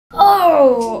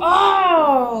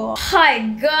Oh! Hi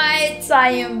guys, I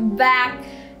am back.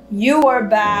 You are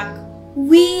back.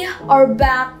 We are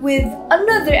back with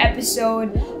another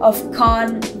episode of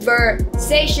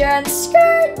Conversations.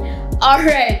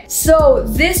 Alright, so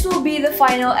this will be the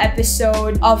final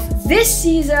episode of this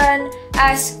season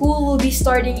as school will be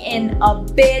starting in a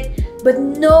bit. But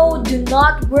no, do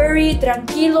not worry,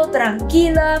 tranquilo,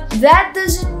 tranquila. That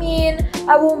doesn't mean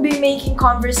I won't be making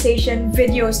conversation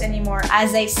videos anymore.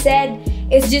 As I said,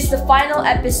 it's just the final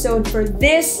episode for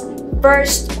this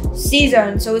first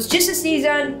season. So it's just a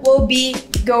season, we'll be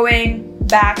going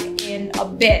back in a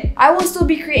bit. I will still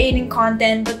be creating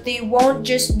content, but they won't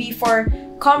just be for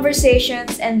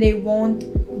conversations and they won't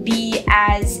be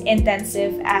as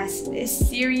intensive as this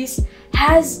series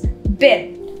has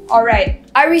been. Alright,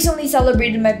 I recently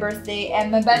celebrated my birthday and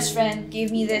my best friend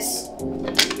gave me this.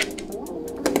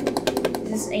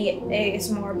 This is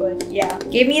ASMR, but yeah.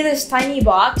 Gave me this tiny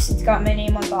box. It's got my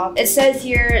name on top. It says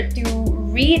here to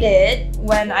read it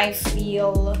when I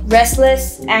feel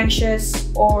restless, anxious,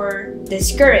 or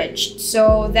discouraged.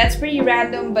 So that's pretty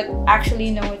random, but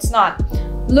actually no, it's not.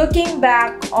 Looking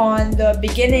back on the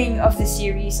beginning of the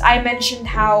series, I mentioned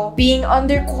how being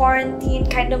under quarantine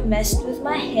kind of messed with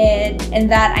my head and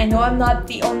that I know I'm not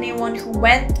the only one who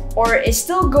went or is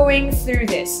still going through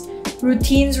this.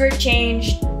 Routines were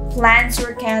changed, plans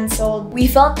were cancelled, we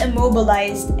felt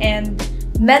immobilized, and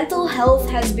mental health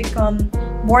has become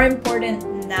more important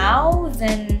now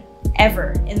than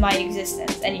ever in my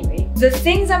existence anyway. The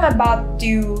things I'm about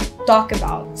to talk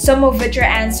about, some of which are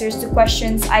answers to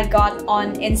questions I got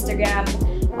on Instagram,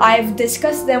 I've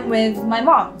discussed them with my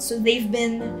mom, so they've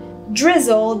been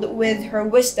drizzled with her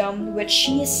wisdom, which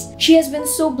she has been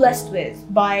so blessed with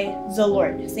by the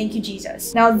Lord. Thank you,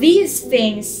 Jesus. Now, these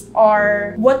things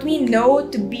are what we know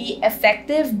to be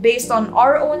effective based on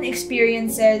our own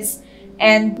experiences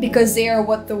and because they are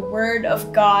what the Word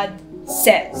of God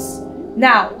says.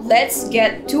 Now, let's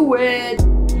get to it.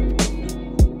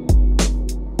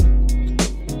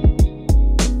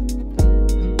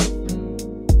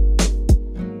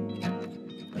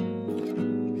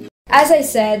 As I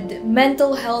said,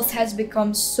 mental health has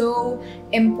become so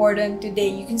important today.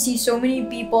 You can see so many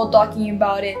people talking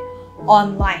about it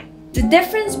online. The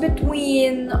difference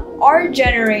between our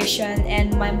generation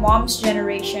and my mom's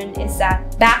generation is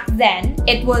that back then,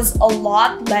 it was a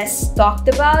lot less talked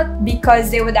about because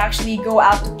they would actually go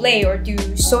out to play or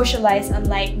to socialize,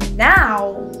 unlike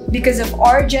now, because of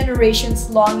our generation's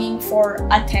longing for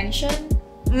attention,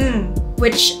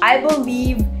 which I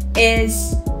believe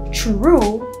is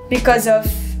true because of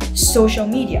social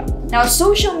media. Now,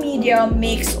 social media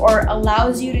makes or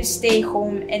allows you to stay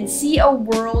home and see a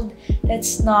world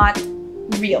that's not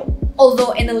real.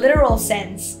 Although in a literal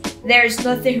sense, there's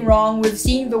nothing wrong with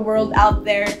seeing the world out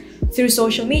there through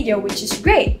social media, which is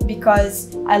great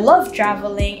because I love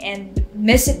traveling and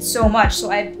miss it so much.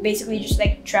 So I basically just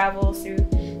like travel through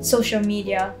social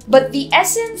media. But the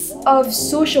essence of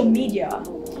social media,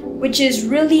 which is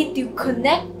really to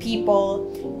connect people,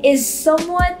 is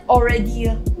somewhat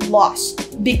already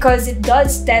lost because it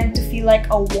does tend to feel like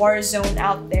a war zone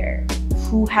out there.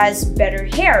 Who has better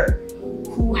hair?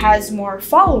 Who has more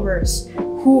followers?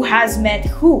 Who has met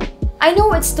who? I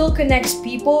know it still connects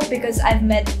people because I've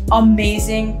met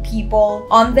amazing people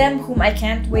on them whom I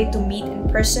can't wait to meet in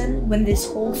person when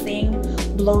this whole thing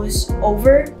blows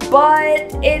over.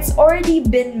 But it's already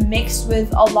been mixed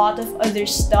with a lot of other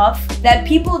stuff that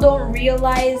people don't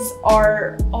realize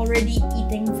are already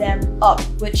eating them up,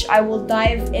 which I will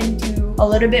dive into a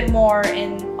little bit more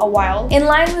in a while. In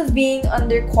line with being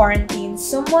under quarantine,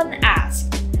 someone asked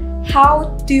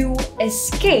how to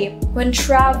escape when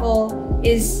travel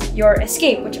is your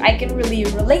escape, which I can really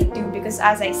relate to because,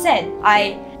 as I said,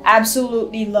 I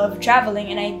absolutely love traveling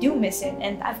and I do miss it,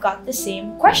 and I've got the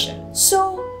same question.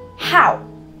 So, how?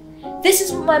 This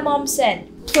is what my mom said.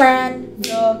 Plan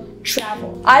the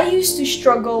travel. I used to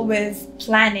struggle with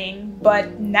planning,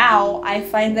 but now I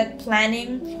find that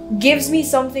planning gives me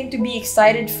something to be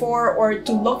excited for or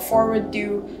to look forward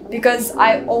to because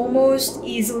I almost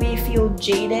easily feel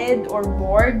jaded or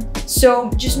bored. So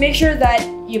just make sure that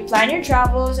you plan your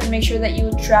travels and make sure that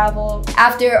you travel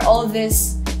after all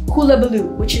this hullabaloo,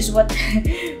 which is what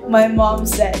my mom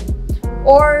said.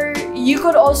 Or you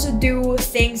could also do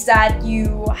things that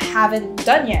you haven't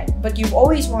done yet, but you've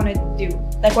always wanted to do.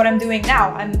 Like what I'm doing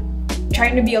now. I'm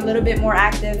trying to be a little bit more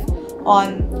active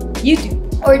on YouTube.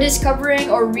 Or discovering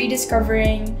or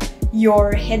rediscovering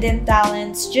your hidden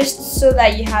talents just so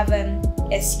that you have an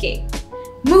escape.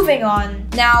 Moving on.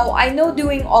 Now, I know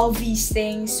doing all these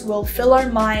things will fill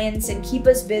our minds and keep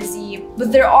us busy,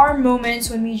 but there are moments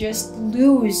when we just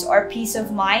lose our peace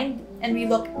of mind and we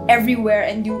look everywhere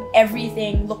and do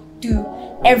everything, look to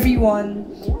everyone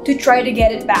to try to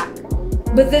get it back.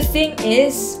 But the thing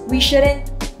is, we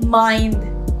shouldn't mind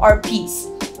our peace.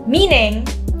 Meaning,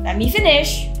 let me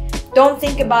finish, don't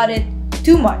think about it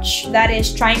too much. That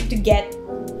is trying to get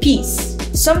peace.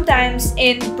 Sometimes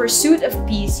in pursuit of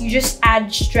peace, you just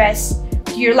add stress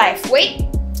to your life. Wait,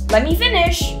 let me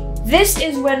finish. This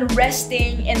is when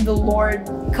resting in the Lord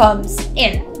comes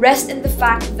in. Rest in the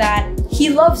fact that He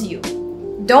loves you.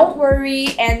 Don't worry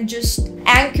and just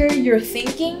anchor your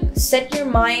thinking. Set your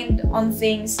mind on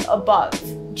things above.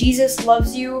 Jesus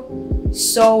loves you,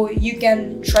 so you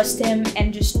can trust Him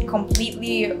and just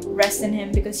completely rest in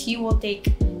Him because He will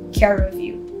take care of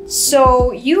you.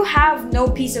 So you have no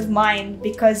peace of mind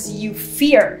because you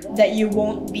fear that you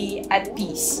won't be at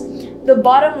peace. The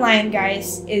bottom line,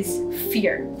 guys, is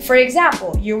fear. For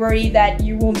example, you worry that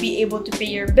you won't be able to pay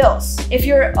your bills. If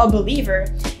you're a believer,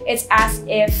 it's as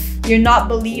if you're not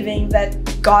believing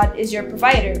that God is your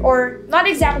provider. Or not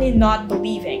exactly not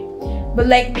believing, but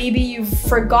like maybe you've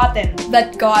forgotten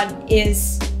that God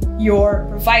is your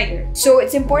provider. So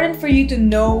it's important for you to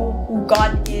know who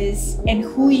God is and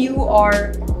who you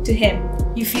are to Him.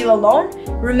 You feel alone?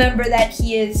 Remember that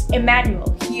He is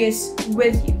Emmanuel. He is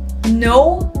with you.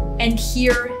 Know and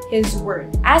hear His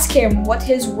word. Ask Him what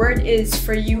His word is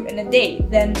for you in a day.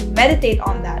 Then meditate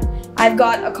on that. I've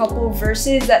got a couple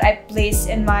verses that I place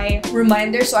in my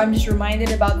reminder, so I'm just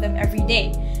reminded about them every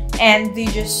day. And they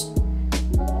just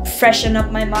freshen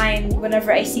up my mind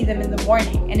whenever I see them in the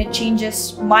morning, and it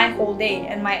changes my whole day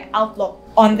and my outlook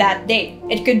on that day.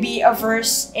 It could be a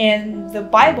verse in the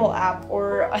Bible app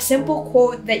or a simple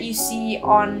quote that you see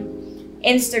on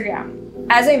Instagram.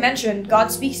 As I mentioned, God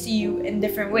speaks to you in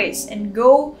different ways, and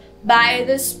go by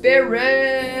the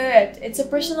Spirit. It's a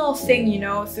personal thing, you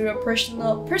know, through a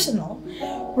personal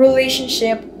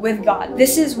relationship with God.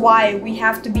 This is why we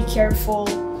have to be careful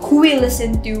who we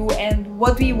listen to and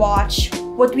what we watch,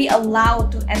 what we allow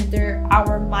to enter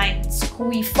our minds, who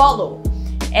we follow,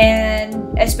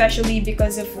 and especially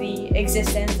because of the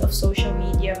existence of social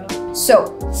media.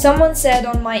 So, someone said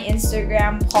on my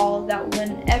Instagram poll that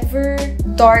whenever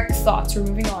dark thoughts, we're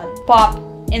moving on, pop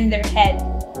in their head,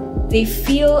 they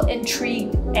feel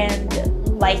intrigued and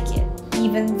like it,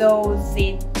 even though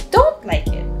they don't like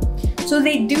it. So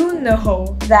they do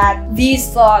know that these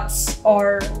thoughts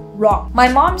are wrong.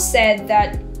 My mom said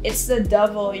that it's the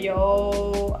devil,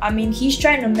 yo. I mean, he's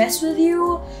trying to mess with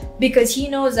you because he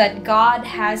knows that God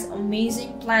has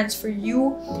amazing plans for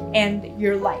you and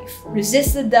your life.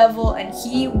 Resist the devil and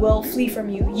he will flee from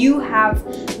you. You have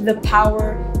the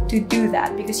power to do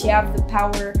that because you have the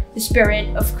power, the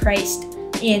Spirit of Christ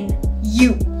in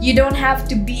you. You don't have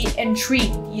to be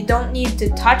intrigued. You don't need to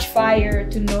touch fire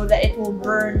to know that it will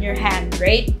burn your hand,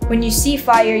 right? When you see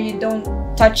fire, you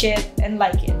don't touch it and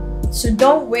like it. So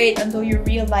don't wait until you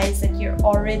realize that you're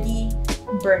already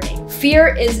burning.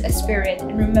 Fear is a spirit,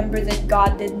 and remember that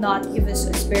God did not give us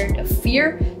a spirit of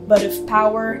fear, but of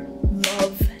power,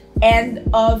 love, and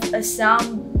of a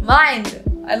sound mind.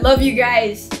 I love you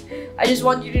guys. I just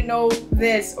want you to know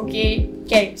this, okay?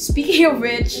 Okay, speaking of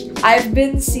which, I've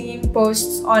been seeing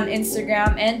posts on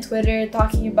Instagram and Twitter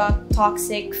talking about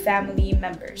toxic family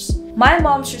members. My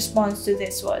mom's response to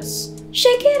this was,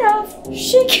 shake it off,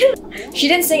 shake it off. She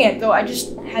didn't sing it though, I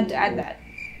just had to add that.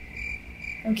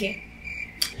 Okay.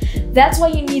 That's why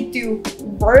you need to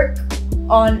work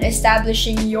on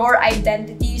establishing your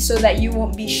identity so that you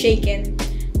won't be shaken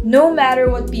no matter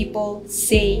what people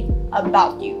say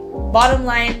about you. Bottom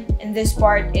line in this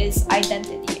part is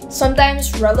identity.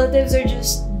 Sometimes relatives are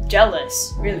just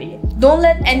jealous, really. Don't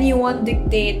let anyone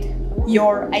dictate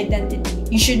your identity.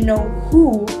 You should know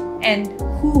who and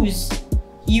whose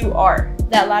you are.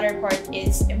 That latter part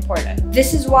is important.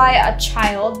 This is why a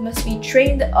child must be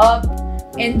trained up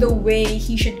in the way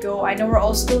he should go. I know we're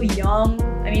all still young.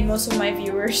 I mean, most of my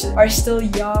viewers are still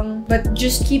young, but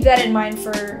just keep that in mind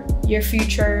for your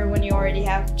future when you already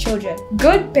have children.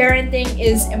 Good parenting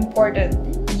is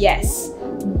important, yes,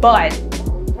 but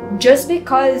just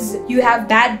because you have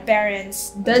bad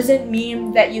parents doesn't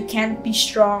mean that you can't be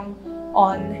strong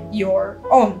on your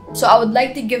own. So I would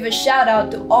like to give a shout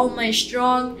out to all my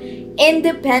strong,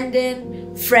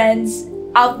 independent friends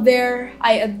out there.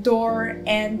 I adore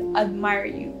and admire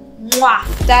you. Mwah!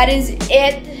 That is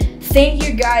it. Thank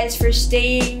you guys for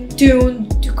staying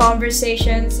tuned to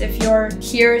Conversations. If you're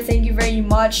here, thank you very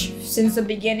much since the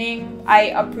beginning.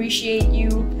 I appreciate you.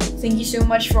 Thank you so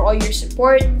much for all your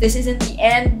support. This isn't the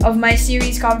end of my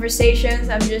series Conversations.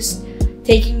 I'm just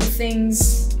taking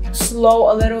things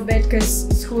slow a little bit because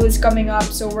school is coming up,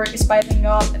 so work is piling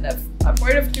up, and I'm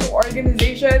part of 2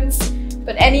 organizations.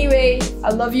 But anyway,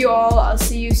 I love you all. I'll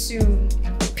see you soon.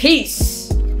 Peace.